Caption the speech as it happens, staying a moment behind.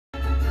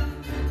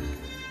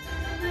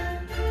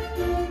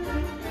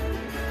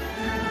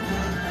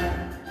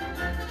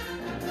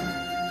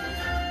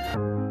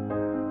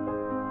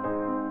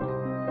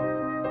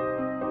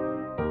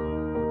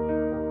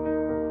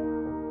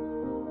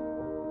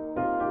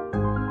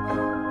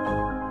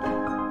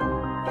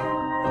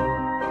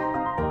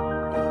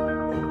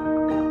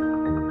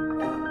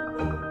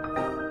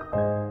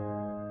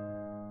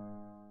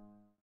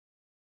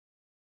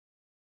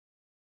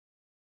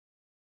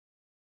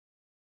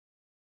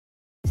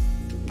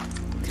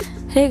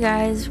Hey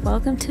guys,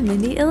 welcome to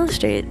Mindy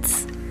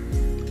Illustrates.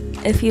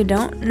 If you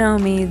don't know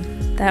me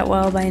that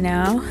well by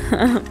now,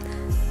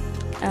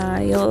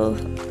 you'll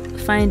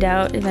find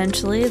out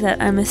eventually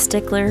that I'm a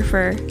stickler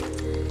for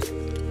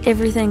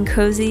everything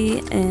cozy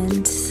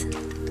and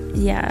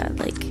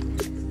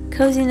like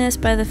coziness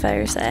by the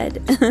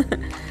fireside.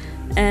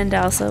 And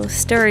also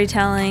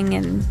storytelling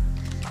and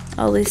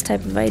all these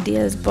type of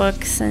ideas,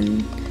 books,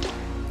 and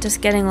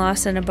just getting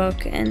lost in a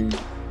book and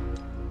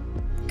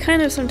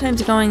kind of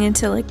sometimes going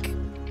into an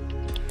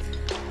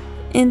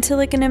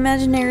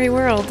imaginary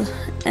world.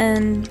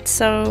 And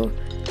so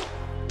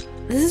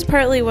this is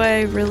partly why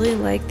I really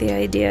like the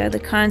idea, the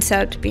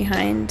concept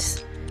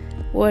behind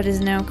what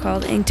is now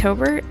called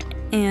Inktober,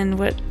 and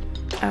what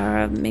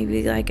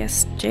maybe I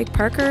guess Jake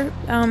Parker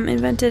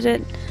invented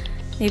it,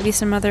 maybe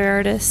some other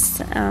artists,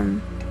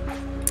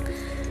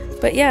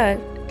 but yeah,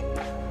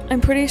 I'm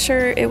pretty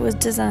sure it was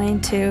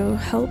designed to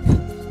help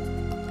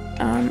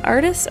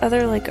artists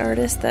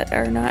that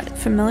are not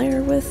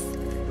familiar with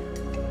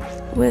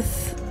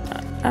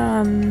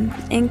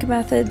ink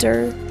methods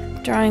or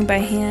drawing by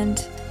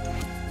hand,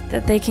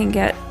 that they can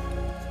get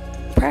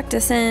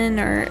practice in,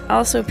 or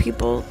also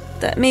people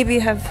that maybe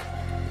have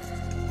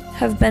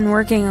been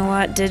working a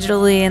lot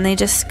digitally and they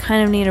just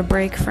kind of need a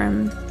break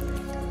from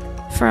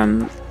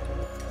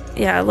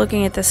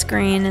looking at the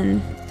screen,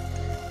 and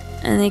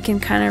they can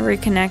kind of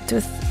reconnect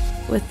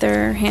with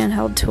their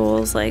handheld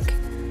tools like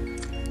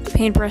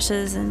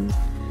paintbrushes,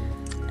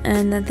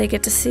 and that they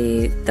get to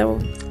see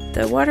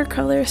the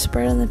watercolor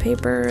spread on the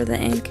paper or the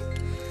ink.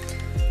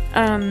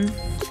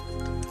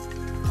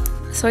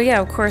 So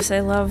yeah, of course I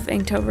love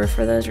Inktober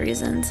for those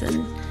reasons,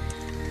 and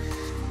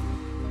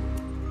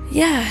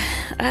yeah,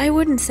 I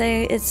wouldn't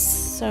say it's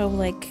so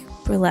like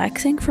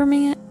relaxing for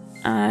me.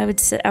 I would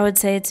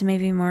say it's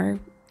maybe more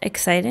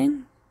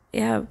exciting.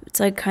 Yeah, it's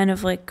like kind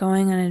of like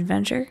going on an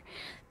adventure,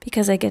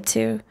 because I get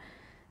to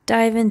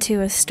dive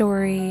into a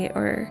story,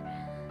 or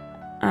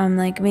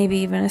like maybe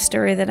even a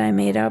story that I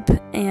made up,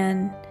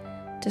 and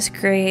just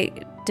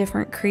create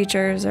different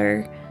creatures,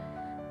 or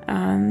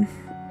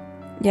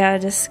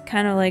just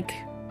kind of like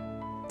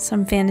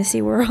some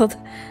fantasy world,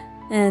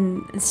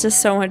 and it's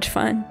just so much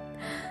fun.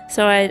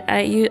 So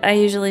I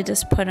usually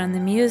just put on the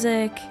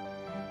music.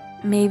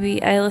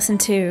 Maybe I listen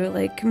to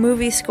like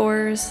movie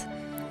scores,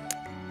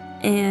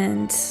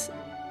 and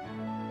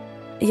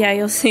yeah,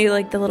 you'll see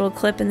like the little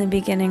clip in the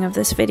beginning of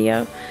this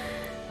video.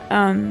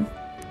 That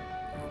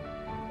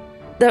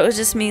was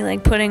just me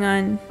like putting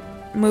on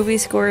movie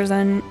scores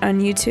on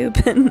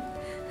YouTube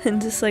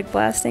and just like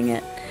blasting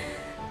it,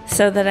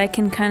 so that I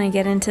can kind of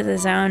get into the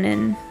zone.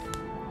 And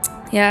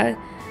yeah,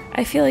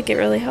 I feel like it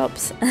really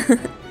helps.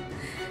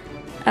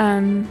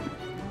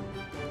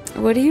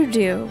 What do you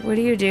do? What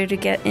do you do to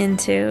get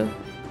into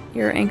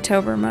your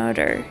Inktober mode,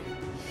 or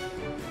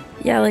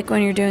like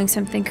when you're doing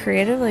something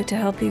creative, like to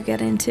help you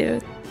get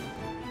into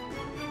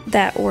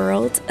that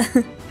world?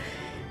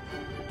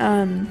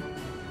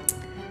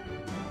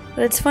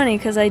 But it's funny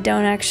because I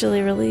don't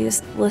actually really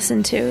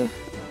listen to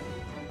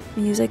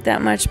music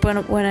that much,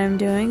 but when I'm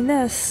doing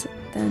this,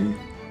 then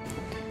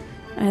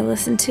I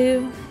listen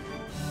to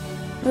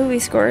movie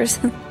scores.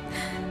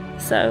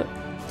 So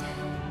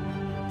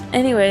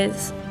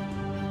anyways,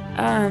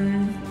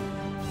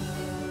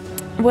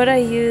 what I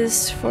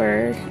used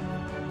for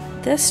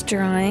this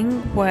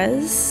drawing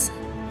was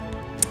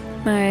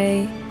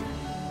my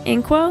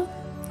inkwell,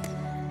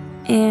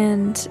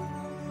 and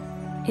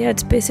yeah,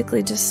 it's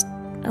basically just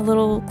a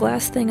little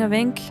glass thing of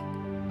ink,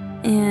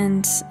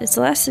 and it's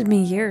lasted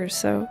me years.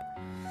 So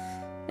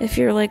if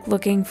you're like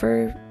looking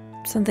for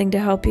something to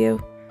help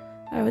you,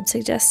 I would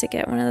suggest to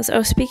get one of those.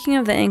 Oh, speaking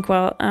of the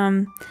inkwell,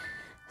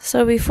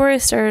 so before I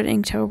started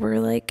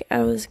Inktober, like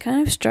I was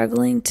kind of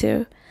struggling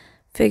to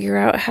figure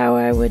out how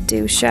I would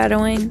do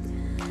shadowing,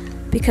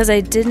 because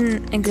I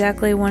didn't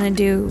exactly want to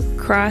do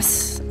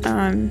cross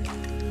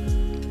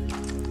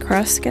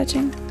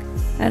sketching.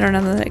 I don't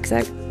know the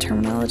exact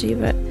terminology,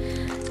 but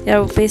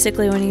yeah,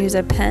 basically when you use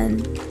a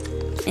pen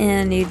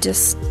and you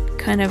just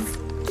kind of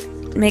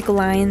make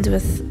lines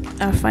with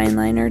a fine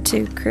liner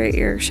to create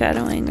your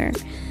shadowing, or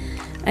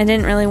I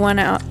didn't really want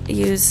to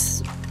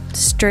use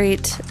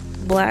straight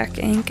black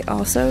ink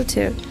also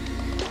too.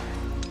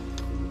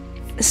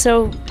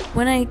 So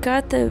when I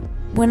got the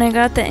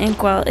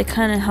inkwell, it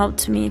kind of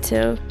helped me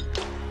to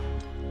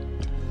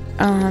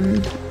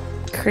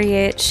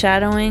create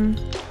shadowing.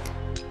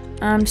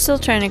 I'm still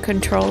trying to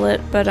control it,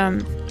 but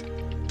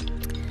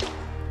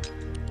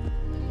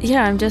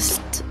yeah, I'm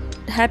just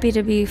happy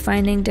to be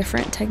finding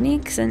different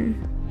techniques and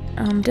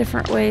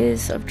different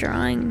ways of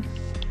drawing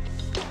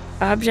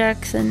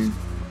objects, and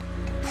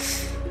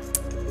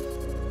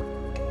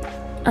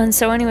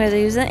so anyways, I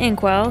used the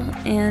inkwell,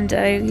 and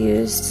I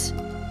used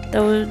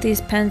these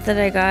pens that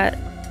I got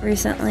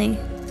recently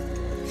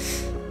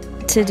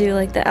to do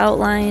like the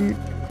outline.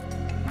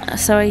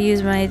 So I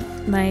used my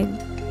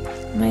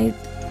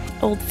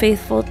old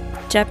faithful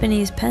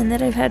Japanese pen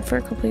that I've had for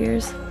a couple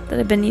years, that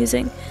I've been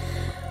using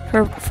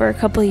for a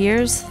couple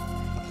years,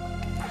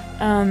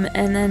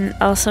 and then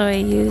also I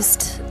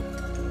used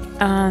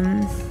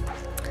I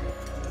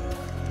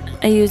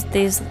used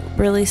these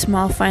really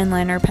small fine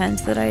liner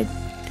pens that I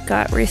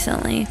got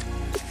recently.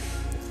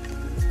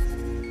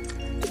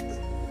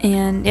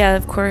 And yeah,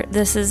 of course,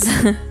 this is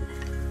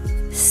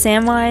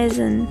Samwise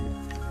and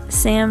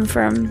Sam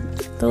from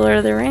The Lord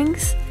of the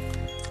Rings.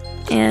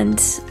 And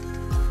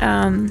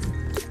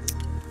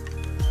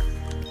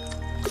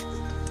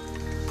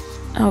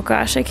oh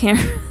gosh, I can't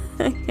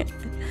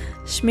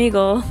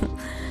Shmegal,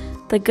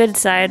 the good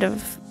side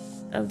of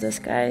this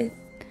guy,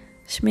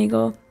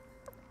 Shmegal.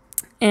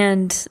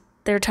 And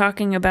they're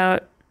talking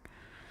about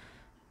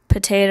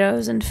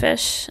potatoes and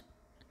fish.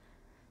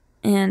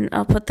 And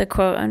I'll put the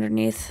quote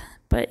underneath.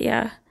 But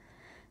yeah,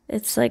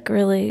 it's like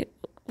really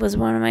was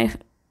one of my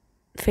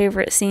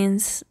favorite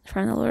scenes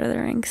from The Lord of the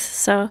Rings.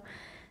 So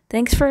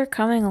thanks for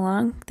coming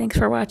along. Thanks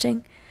for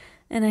watching.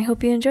 And I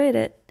hope you enjoyed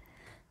it.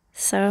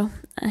 So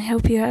I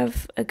hope you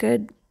have a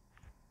good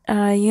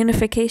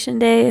Unification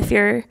Day if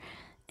you're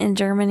in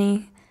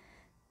Germany.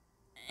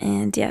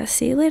 And yeah,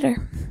 see you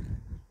later.